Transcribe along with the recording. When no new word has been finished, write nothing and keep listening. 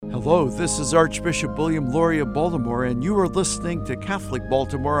Hello, this is Archbishop William Laurie of Baltimore, and you are listening to Catholic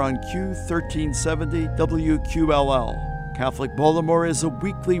Baltimore on Q1370 WQLL. Catholic Baltimore is a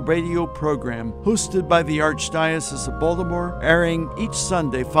weekly radio program hosted by the Archdiocese of Baltimore, airing each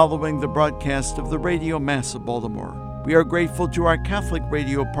Sunday following the broadcast of the Radio Mass of Baltimore. We are grateful to our Catholic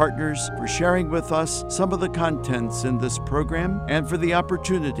radio partners for sharing with us some of the contents in this program and for the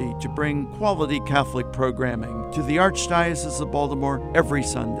opportunity to bring quality Catholic programming to the Archdiocese of Baltimore every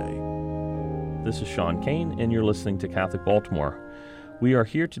Sunday. This is Sean Kane, and you're listening to Catholic Baltimore. We are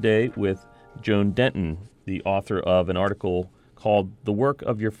here today with Joan Denton, the author of an article called The Work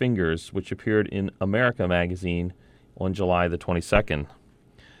of Your Fingers, which appeared in America magazine on July the 22nd.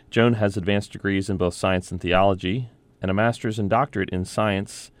 Joan has advanced degrees in both science and theology, and a master's and doctorate in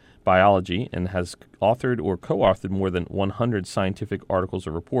science biology, and has authored or co-authored more than 100 scientific articles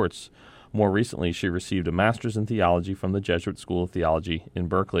or reports. More recently, she received a master's in theology from the Jesuit School of Theology in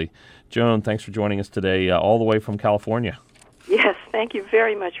Berkeley. Joan, thanks for joining us today, all the way from California. Yes, thank you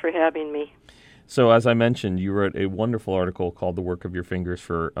very much for having me. So, as I mentioned, you wrote a wonderful article called The Work of Your Fingers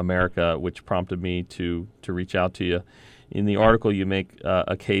for America, which prompted me to reach out to you. In the article, you make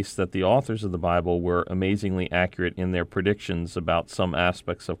a case that the authors of the Bible were amazingly accurate in their predictions about some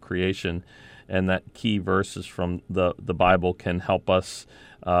aspects of creation, and that key verses from the Bible can help us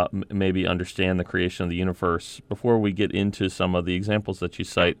maybe understand the creation of the universe. Before we get into some of the examples that you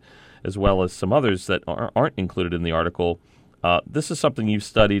cite, as well as some others that aren't included in the article, this is something you've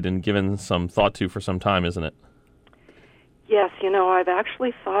studied and given some thought to for some time, isn't it? Yes, I've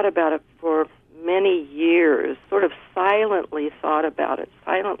actually thought about it for many years, sort of silently thought about it,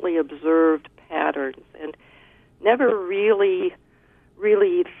 silently observed patterns, and never really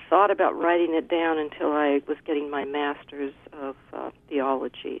thought about writing it down until I was getting my master's of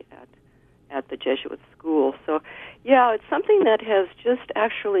theology at the Jesuit school. So, yeah, it's something that has just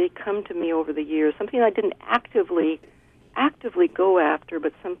actually come to me over the years, something I didn't actively go after,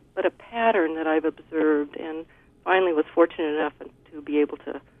 but a pattern that I've observed, and finally was fortunate enough to be able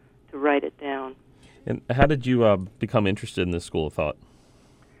to write it down. And how did you become interested in this school of thought?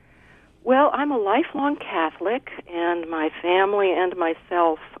 Well, I'm a lifelong Catholic, and my family and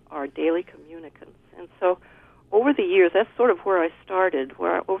myself are daily communicants. And so over the years, that's sort of where I started,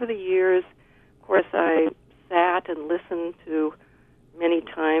 where over the years, of course, I sat and listened to many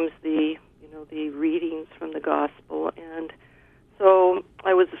times the readings from the Gospel. And so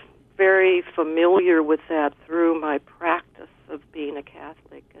I was very familiar with that through my practice of being a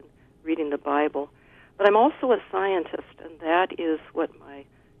Catholic and reading the Bible. But I'm also a scientist, and that is what my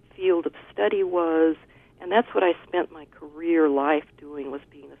field of study was, and that's what I spent my career life doing, was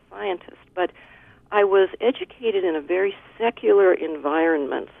being a scientist. But I was educated in a very secular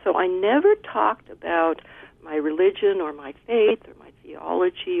environment, so I never talked about my religion or my faith or my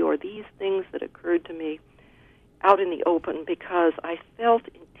theology or these things that occurred to me out in the open, because I felt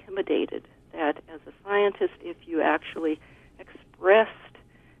intimidated that as a scientist, if you actually expressed,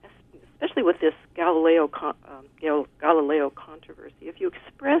 especially with this Galileo controversy, if you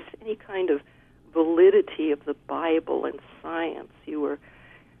expressed any kind of validity of the Bible and science,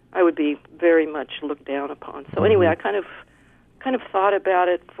 I would be very much looked down upon. So anyway, I kind of thought about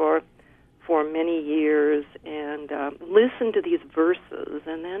it for many years and listened to these verses,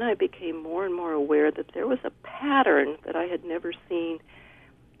 and then I became more and more aware that there was a pattern that I had never seen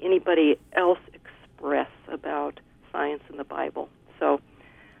anybody else express about science in the Bible. So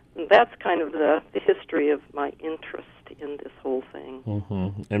that's kind of the history of my interest in this whole thing.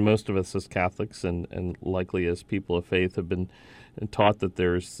 Mm-hmm. And most of us as Catholics and likely as people of faith have been taught that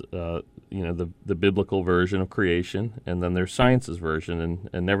there's the biblical version of creation, and then there's science's version,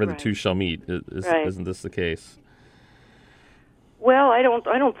 and never the two shall meet. Isn't this the case? Well, I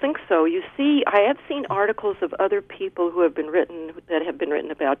don't think so. You see, I have seen articles of other people that have been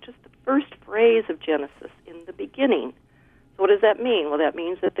written about just the first phrase of Genesis, in the beginning. So what does that mean? Well, that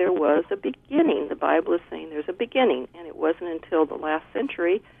means that there was a beginning. The Bible is saying there's a beginning, and it wasn't until the last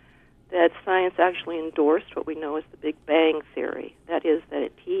century that science actually endorsed what we know as the Big Bang Theory. That is, that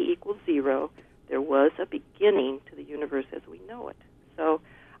at t equals 0, there was a beginning to the universe as we know it. So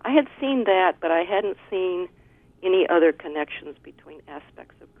I had seen that, but I hadn't seen any other connections between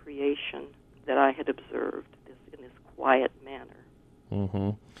aspects of creation that I had observed in this quiet manner. Mm-hmm.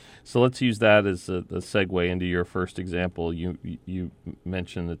 So let's use that as a segue into your first example. You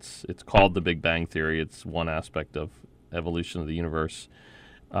mentioned it's called the Big Bang Theory. It's one aspect of evolution of the universe.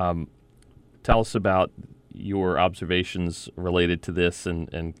 Tell us about your observations related to this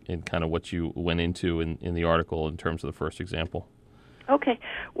and kind of what you went into in the article in terms of the first example. Okay.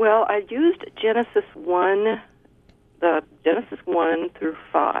 Well, I used Genesis 1 Genesis 1 through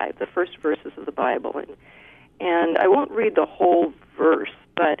 5, the first verses of the Bible. And I won't read the whole verse,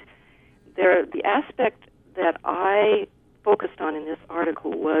 but the aspect that I focused on in this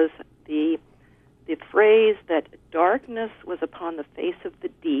article was the phrase that darkness was upon the face of the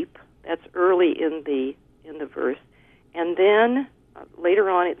deep. That's early in the verse. And then later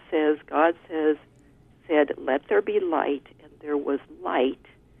on it says, God said, let there be light, and there was light.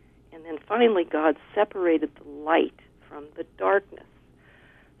 And then finally God separated the light from the darkness.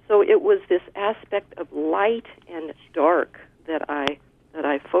 So it was this aspect of light and dark that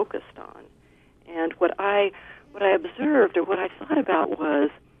I focused on. And what I observed, or what I thought about, was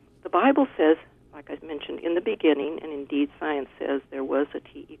the Bible says, like I mentioned in the beginning, and indeed science says there was a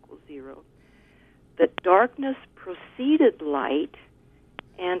T equals 0, that darkness preceded light,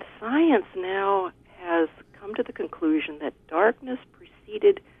 and science now has come to the conclusion that darkness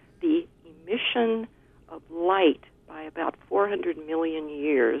preceded the emission of light by about 400 million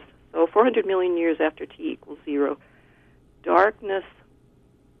years. So 400 million years after T equals 0, darkness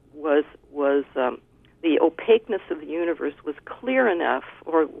was the opaqueness of the universe was clear enough,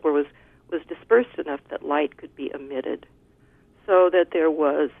 or was dispersed enough that light could be emitted, so that there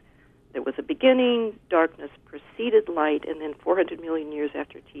was a beginning, darkness preceded light, and then 400 million years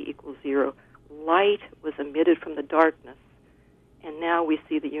after T equals 0, light was emitted from the darkness, and now we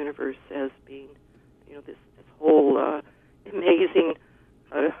see the universe as being, this whole amazing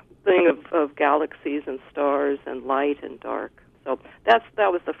thing of galaxies and stars and light and dark. So that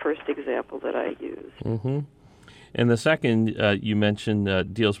was the first example that I used. Mm-hmm. And the second you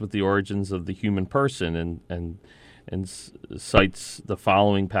mentioned deals with the origins of the human person, and cites the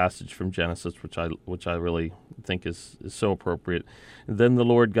following passage from Genesis, which I really think is so appropriate. Then the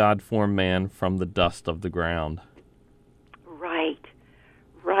Lord God formed man from the dust of the ground.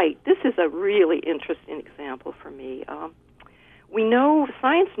 Right. This is a really interesting example for me. We know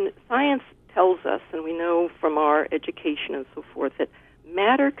science tells us, and we know from our education and so forth, that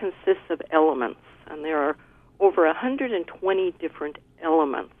matter consists of elements, and there are over 120 different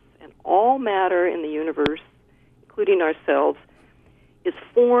elements, and all matter in the universe, including ourselves, is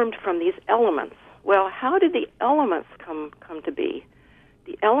formed from these elements. Well, how did the elements come to be?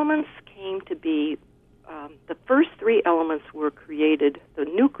 The elements came to be, the first three elements were created, the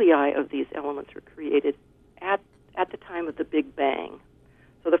nuclei of these elements were created at the time of the Big Bang.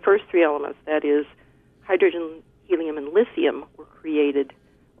 So the first three elements, that is hydrogen, helium, and lithium, were created,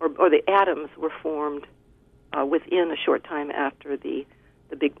 or the atoms were formed within a short time after the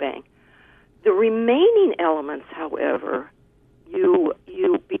Big Bang. The remaining elements, however,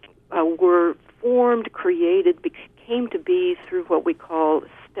 were formed, created, came to be through what we call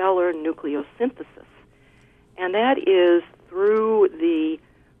stellar nucleosynthesis. And that is through the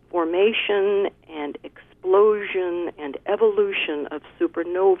formation and explosion and evolution of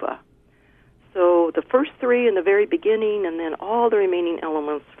supernova. So the first three in the very beginning, and then all the remaining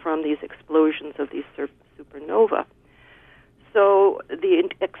elements from these explosions of these supernova. So the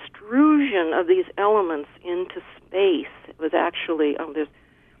extrusion of these elements into space was actually, it's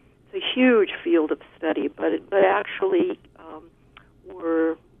a huge field of study, but actually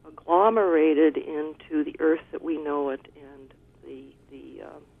were agglomerated into the Earth that we know it, and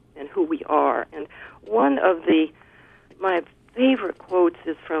and who we are. And one of my favorite quotes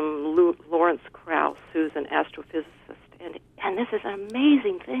is from Lawrence Krauss, who's an astrophysicist, and this is an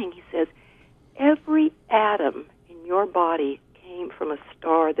amazing thing. He says, every atom in your body came from a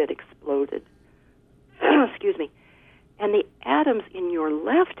star that exploded. Excuse me. And the atoms in your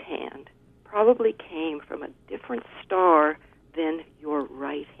left hand probably came from a different star than your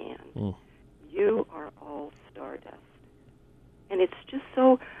right hand. Mm. You are all stardust. And it's just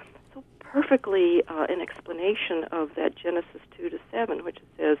so perfectly an explanation of that Genesis 2-7, which it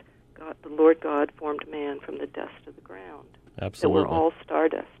says, the Lord God formed man from the dust of the ground. Absolutely. That we're all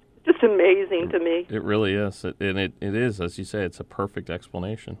stardust. Just amazing to me. It really is. It is, as you say, it's a perfect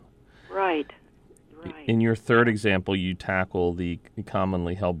explanation. Right. In your third example, you tackle the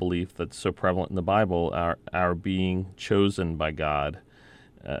commonly held belief that's so prevalent in the Bible, our being chosen by God.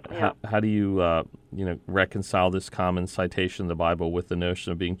 How do you reconcile this common citation in the Bible with the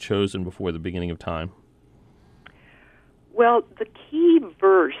notion of being chosen before the beginning of time? Well, the key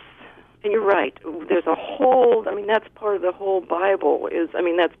verse, and you're right, there's a whole, that's part of the whole Bible,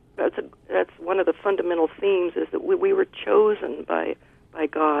 that's one of the fundamental themes, is that we were chosen by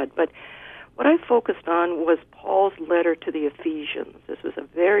God. But what I focused on was Paul's letter to the Ephesians. This was a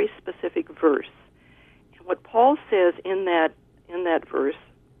very specific verse. And what Paul says in that verse,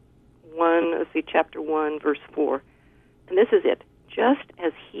 chapter 1, verse 4, and this is it. Just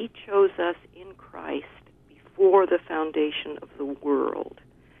as he chose us in Christ before the foundation world.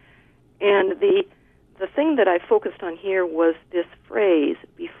 And the thing that I focused on here was this phrase,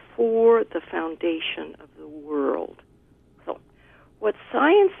 before the foundation of the world. So what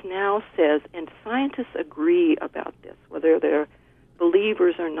science now says, and scientists agree about this, whether they're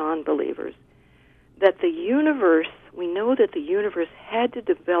believers or non-believers, that the universe, we know that the universe had to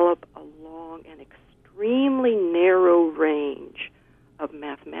develop along an extremely narrow range of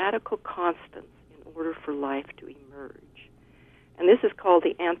mathematical constants in order for life to emerge. And this is called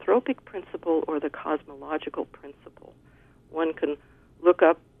the anthropic principle or the cosmological principle. One can look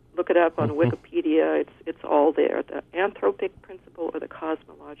it up on Wikipedia. It's all there. The anthropic principle or the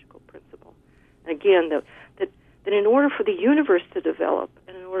cosmological principle. And again, that in order for the universe to develop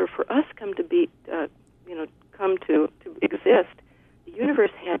and in order for us come to exist, the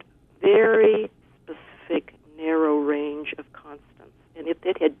universe had very specific narrow range of constants. And if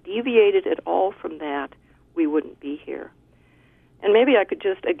it had deviated at all from that, we wouldn't be here. And maybe I could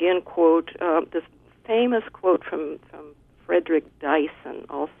just again quote this famous quote from Frederick Dyson,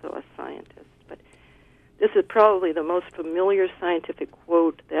 also a scientist. But this is probably the most familiar scientific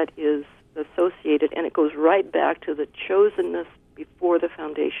quote that is associated, and it goes right back to the chosenness before the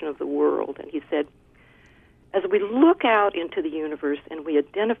foundation of the world. And he said, as we look out into the universe and we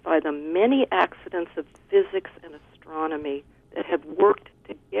identify the many accidents of physics and astronomy that have worked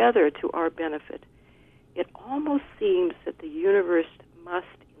together to our benefit, it almost seems that the universe must,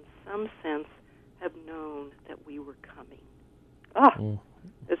 in some sense, have known that we were coming.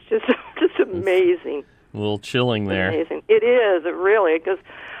 It's just amazing. A little chilling there. Amazing. It is, it really, because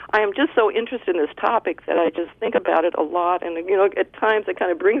I am just so interested in this topic that I just think about it a lot, and at times it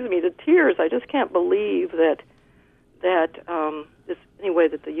kind of brings me to tears. I just can't believe that that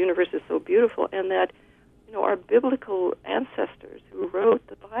the universe is so beautiful, and that our biblical ancestors who wrote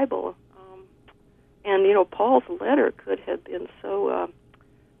the Bible, and Paul's letter could have been so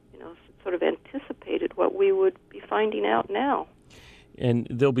sort of anticipated what we would be finding out now. And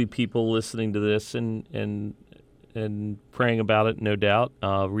there'll be people listening to this and praying about it, no doubt,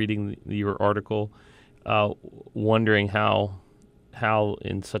 reading your article, wondering how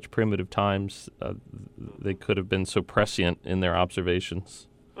in such primitive times they could have been so prescient in their observations.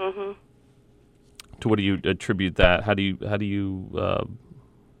 Mm-hmm. To what do you attribute that? How do you?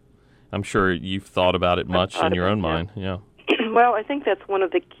 I'm sure you've thought about it much in your own mind. Yeah. Well, I think that's one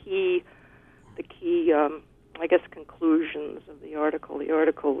of the key, I guess, conclusions of the article. The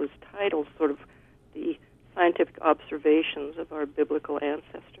article was titled sort of the scientific observations of our biblical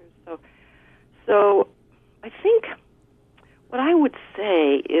ancestors. So I think what I would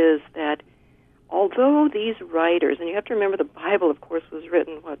say is that although these writers, and you have to remember the Bible, of course, was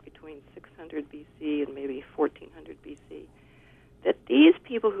written, between 600 B.C. and maybe 1400 B.C., that these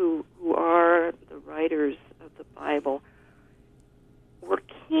people who are the writers of the Bible were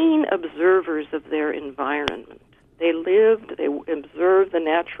keen observers of their environment. They observed the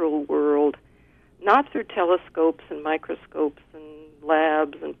natural world, not through telescopes and microscopes and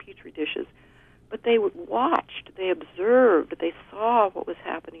labs and petri dishes, but they watched, they observed, they saw what was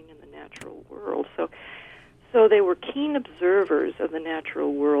happening in the natural world. So they were keen observers of the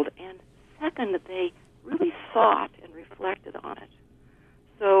natural world, and second, they really thought and reflected on it.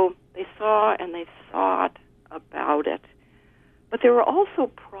 So they saw and they thought about it. But they were also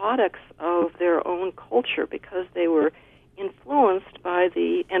products of their own culture because they were influenced by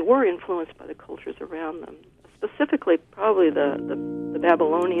the cultures around them, specifically probably the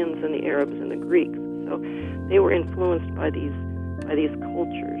Babylonians and the Arabs and the Greeks. So they were influenced by these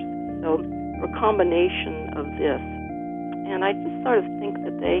cultures. So a combination of this, and I just sort of think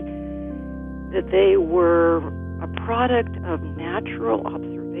that they were a product of natural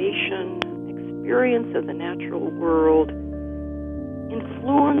observation, experience of the natural world,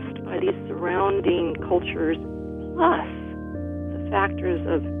 influenced by these surrounding cultures, plus the factors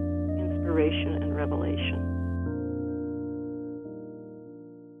of inspiration and revelation.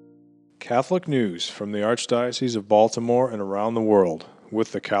 Catholic news from the Archdiocese of Baltimore and around the world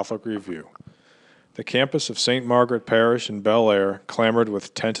with the Catholic Review. The campus of St. Margaret Parish in Bel Air clamored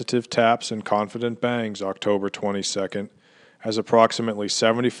with tentative taps and confident bangs October 22nd as approximately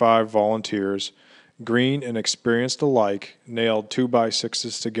 75 volunteers, green and experienced alike, nailed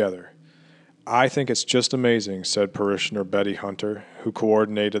 2x6s together. I think it's just amazing, said parishioner Betty Hunter, who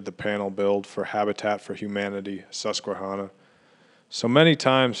coordinated the panel build for Habitat for Humanity, Susquehanna. So many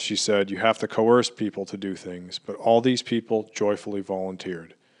times, she said, you have to coerce people to do things, but all these people joyfully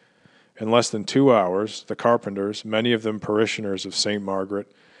volunteered. In less than 2 hours, the carpenters, many of them parishioners of St.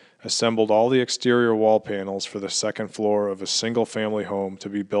 Margaret, assembled all the exterior wall panels for the second floor of a single-family home to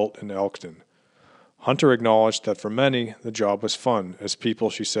be built in Elkton. Hunter acknowledged that for many, the job was fun, as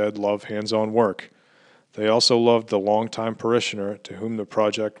people, she said, love hands-on work. They also loved the longtime parishioner to whom the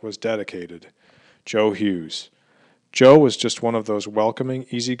project was dedicated, Joe Hughes. Joe was just one of those welcoming,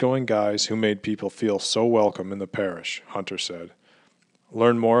 easygoing guys who made people feel so welcome in the parish, Hunter said.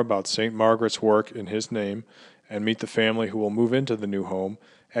 Learn more about St. Margaret's work in his name and meet the family who will move into the new home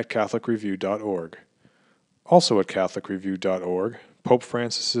at catholicreview.org. Also at catholicreview.org, Pope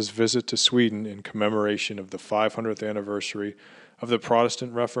Francis's visit to Sweden in commemoration of the 500th anniversary of the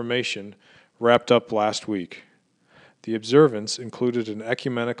Protestant Reformation wrapped up last week. The observance included an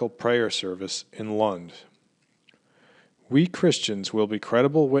ecumenical prayer service in Lund. We Christians will be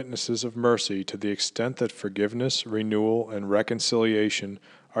credible witnesses of mercy to the extent that forgiveness, renewal, and reconciliation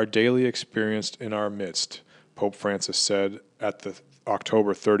are daily experienced in our midst, Pope Francis said at the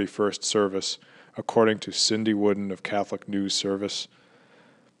October 31st service, according to Cindy Wooden of Catholic News Service.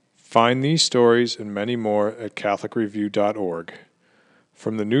 Find these stories and many more at catholicreview.org.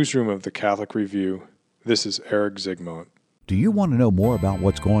 From the newsroom of the Catholic Review, this is Eric Zygmunt. Do you want to know more about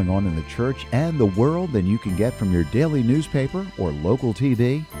what's going on in the church and the world than you can get from your daily newspaper or local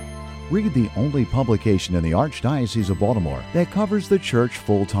TV? Read the only publication in the Archdiocese of Baltimore that covers the church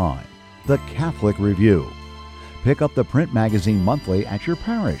full-time, the Catholic Review. Pick up the print magazine monthly at your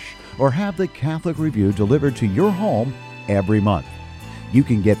parish or have the Catholic Review delivered to your home every month. You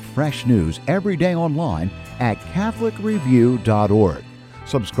can get fresh news every day online at catholicreview.org.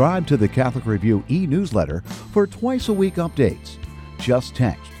 Subscribe to the Catholic Review e-newsletter for twice-a-week updates. Just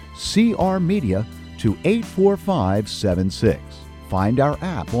text CR Media to 84576. Find our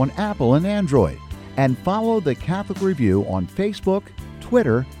app on Apple and Android, and follow the Catholic Review on Facebook,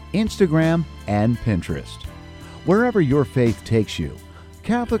 Twitter, Instagram, and Pinterest. Wherever your faith takes you,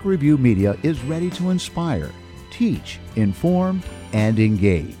 Catholic Review Media is ready to inspire, teach, inform, and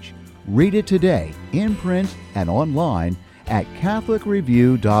engage. Read it today, in print and online, at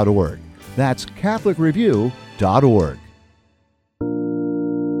catholicreview.org. That's catholicreview.org.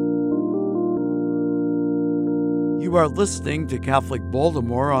 You are listening to Catholic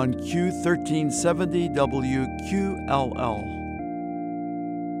Baltimore on Q1370 WQLL.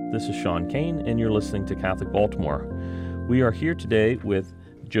 This is Sean Kane, and you're listening to Catholic Baltimore. We are here today with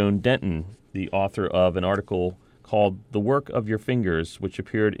Joan Denton, the author of an article called The Work of Your Fingers, which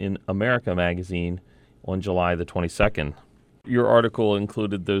appeared in America magazine on July the 22nd. Your article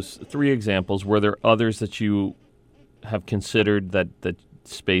included those three examples. Were there others that you have considered that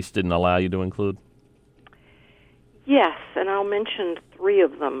space didn't allow you to include? Yes, and I'll mention three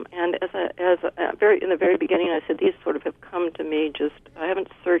of them. And in the very beginning, I said these sort of have come to me. I haven't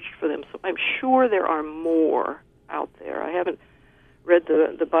searched for them, so I'm sure there are more out there. I haven't read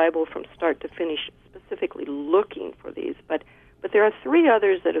the Bible from start to finish, specifically looking for these, but there are three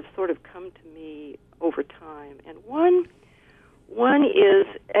others that have sort of come to me over time, and one is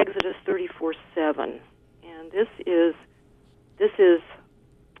Exodus 34:7, and this is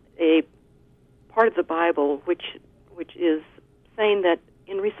a part of the Bible which is saying that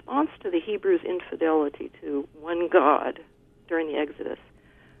in response to the Hebrews' infidelity to one God during the Exodus,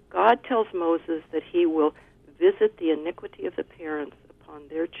 God tells Moses that he will visit the iniquity of the parents upon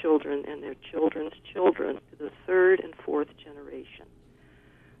their children and their children's children to the third and fourth generation.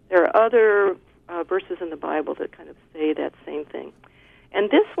 There are other verses in the Bible that kind of say that same thing. And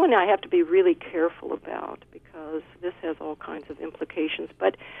this one I have to be really careful about because this has all kinds of implications.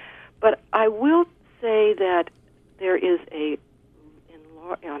 But I will say that there is a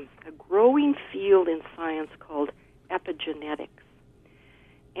growing field in science called epigenetics.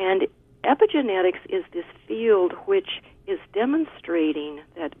 And epigenetics is this field which is demonstrating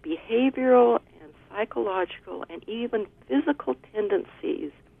that behavioral and psychological and even physical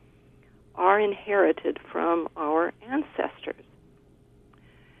tendencies are inherited from our ancestors.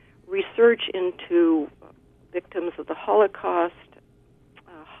 Research into victims of the Holocaust,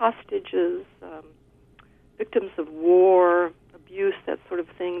 hostages, victims of war, abuse, that sort of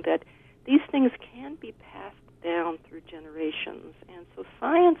thing, that these things can be passed down through generations. And so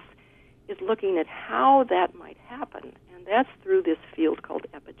science is looking at how that might happen, and that's through this field called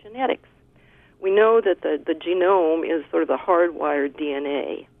epigenetics. We know that the genome is sort of the hardwired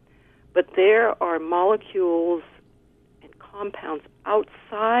DNA, but there are molecules and compounds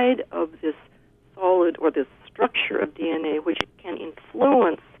outside of this solid or this structure of DNA which can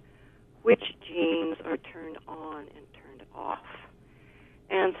influence which genes are turned on and turned off.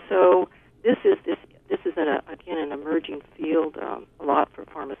 And so this is again an emerging field, a lot for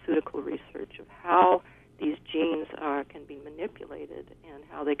pharmaceutical research of how these genes can be manipulated and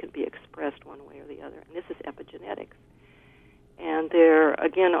how they can be expressed one way or the other. And this is epigenetics. And there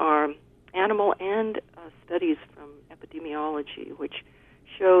again are animal and studies from epidemiology, which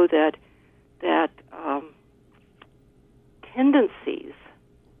show that tendencies,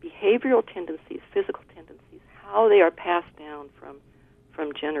 behavioral tendencies, physical tendencies, how they are passed down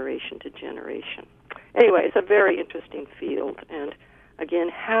from generation to generation. Anyway, it's a very interesting field, and again,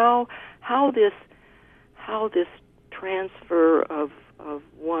 how this transfer of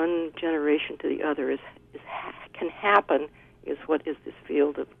one generation to the other can happen is what is this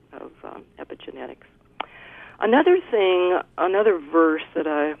field of epigenetics. Another verse that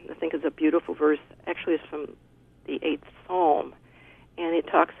I think is a beautiful verse, actually is from the 8th Psalm, and it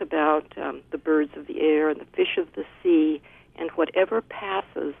talks about the birds of the air and the fish of the sea and whatever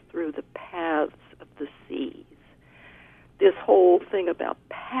passes through the paths of the seas. This whole thing about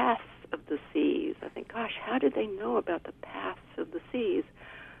paths of the seas, I think, gosh, how did they know about the paths of the seas?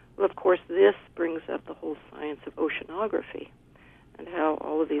 Well, of course, this brings up the whole science of oceanography and how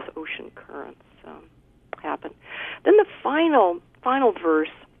all of these ocean currents happen. Then the final verse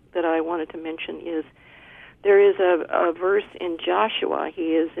that I wanted to mention is there is a verse in Joshua.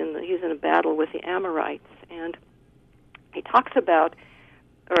 He's in a battle with the Amorites, and it talks about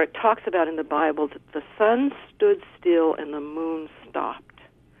in the Bible that the sun stood still and the moon stopped.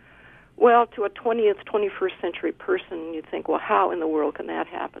 Well, to a 20th, 21st century person, you'd think, well, how in the world can that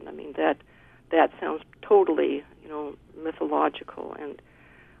happen? I mean, that sounds totally, mythological.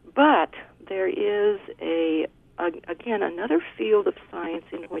 But there is again another field of science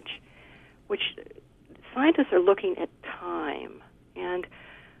in which scientists are looking at time, and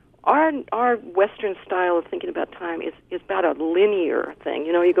our Western style of thinking about time is about a linear thing.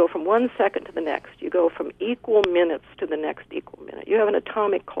 You go from 1 second to the next. You go from equal minutes to the next equal minute. You have an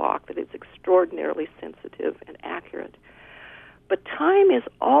atomic clock that is extraordinarily sensitive and accurate. But time is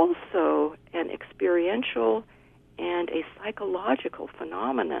also an experiential and a psychological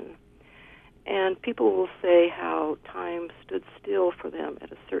phenomenon. And people will say how time stood still for them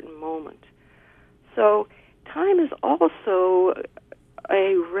at a certain moment. So time is also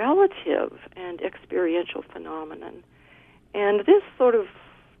a relative and experiential phenomenon. And this sort of,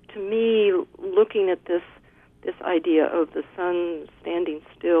 to me, looking at this idea of the sun standing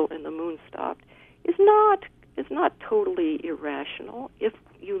still and the moon stopped, is not totally irrational if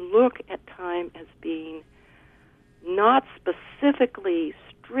you look at time as being not specifically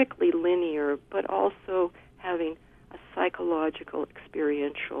strictly linear, but also having a psychological,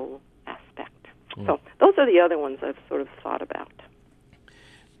 experiential aspect. So those are the other ones I've sort of thought about.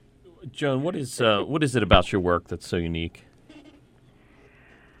 Joan, what is it about your work that's so unique?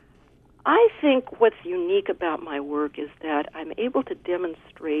 I think what's unique about my work is that I'm able to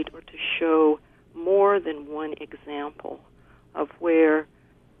demonstrate or to show more than one example of where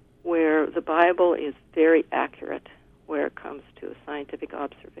the Bible is very accurate where it comes to a scientific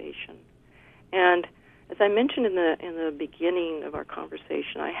observation. And as I mentioned in the beginning of our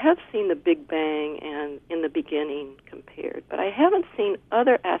conversation, I have seen the Big Bang and in the beginning compared, but I haven't seen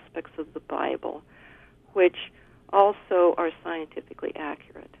other aspects of the Bible which also are scientifically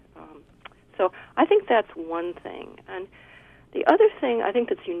accurate. So I think that's one thing. And the other thing I think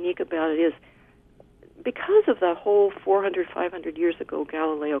that's unique about it is because of the whole 400, 500 years ago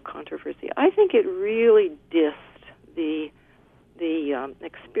Galileo controversy, I think it really dissed the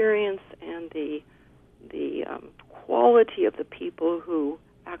experience and the quality of the people who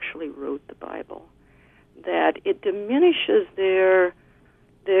actually wrote the Bible. That it diminishes their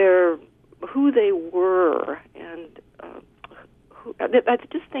who they were, and I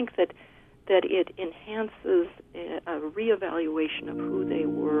just think that it enhances a reevaluation of who they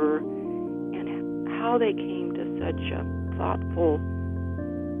were and how they came to such thoughtful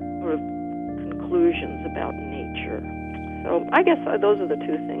sort of conclusions about nature. So I guess those are the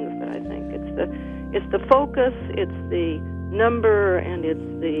two things that I think. It's the focus, it's the number, and it's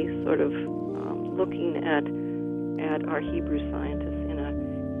the sort of looking at our Hebrew scientists in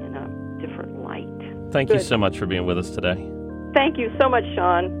a different light. Thank you so much for being with us today. Thank you so much,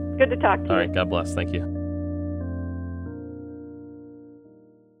 Sean. Good to talk to you. All right, God bless. Thank you.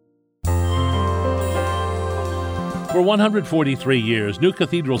 For 143 years, New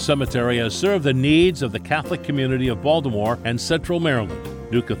Cathedral Cemetery has served the needs of the Catholic community of Baltimore and Central Maryland.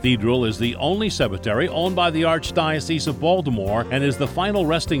 New Cathedral is the only cemetery owned by the Archdiocese of Baltimore and is the final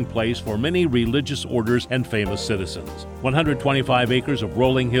resting place for many religious orders and famous citizens. 125 acres of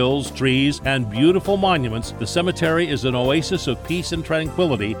rolling hills, trees, and beautiful monuments, the cemetery is an oasis of peace and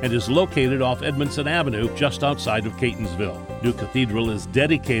tranquility and is located off Edmondson Avenue just outside of Catonsville. New Cathedral is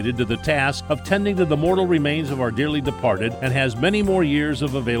dedicated to the task of tending to the mortal remains of our dearly departed and has many more years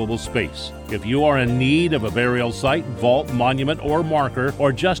of available space. If you are in need of a burial site, vault, monument, or marker,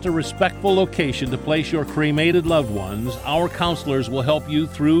 or just a respectful location to place your cremated loved ones, our counselors will help you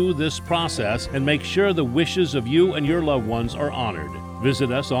through this process and make sure the wishes of you and your loved ones are honored. Visit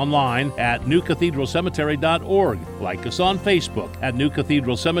us online at newcathedralcemetery.org. Like us on Facebook at New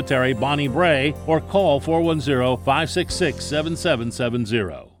Cathedral Cemetery, Bonnie Bray, or call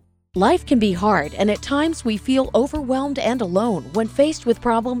 410-566-7770. Life can be hard, and at times we feel overwhelmed and alone. When faced with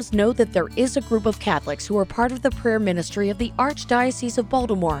problems, know that there is a group of Catholics who are part of the prayer ministry of the Archdiocese of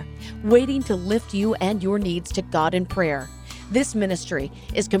Baltimore, waiting to lift you and your needs to God in prayer. This ministry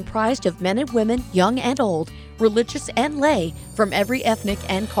is comprised of men and women, young and old, religious and lay, from every ethnic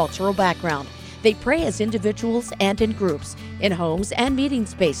and cultural background. They pray as individuals and in groups, in homes and meeting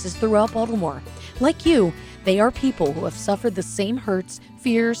spaces throughout Baltimore. Like you, they are people who have suffered the same hurts,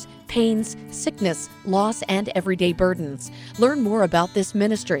 fears, pains, sickness, loss, and everyday burdens. Learn more about this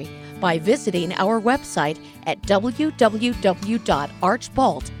ministry by visiting our website at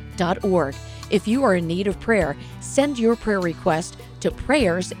www.archbalt.org. If you are in need of prayer, send your prayer request to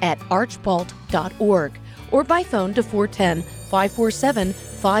prayers@archbalt.org or by phone to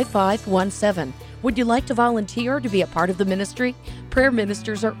 410-547-5517. Would you like to volunteer to be a part of the ministry? Prayer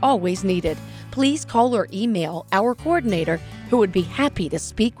ministers are always needed. Please call or email our coordinator, who would be happy to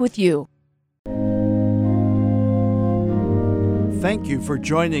speak with you. Thank you for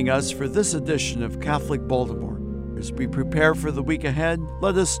joining us for this edition of Catholic Baltimore. As we prepare for the week ahead,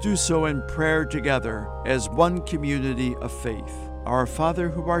 let us do so in prayer together as one community of faith. Our Father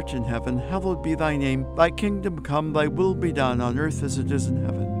who art in heaven, hallowed be thy name. Thy kingdom come, thy will be done on earth as it is in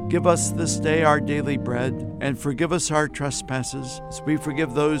heaven. Give us this day our daily bread, and forgive us our trespasses, as we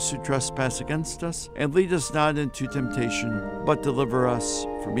forgive those who trespass against us. And lead us not into temptation, but deliver us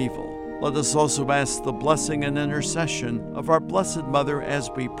from evil. Let us also ask the blessing and intercession of our Blessed Mother as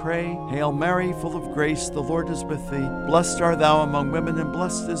we pray. Hail Mary, full of grace, the Lord is with thee. Blessed art thou among women, and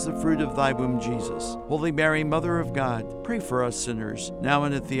blessed is the fruit of thy womb, Jesus. Holy Mary, Mother of God, pray for us sinners, now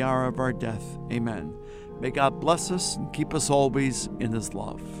and at the hour of our death. Amen. May God bless us and keep us always in his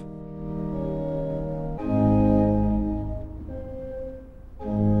love.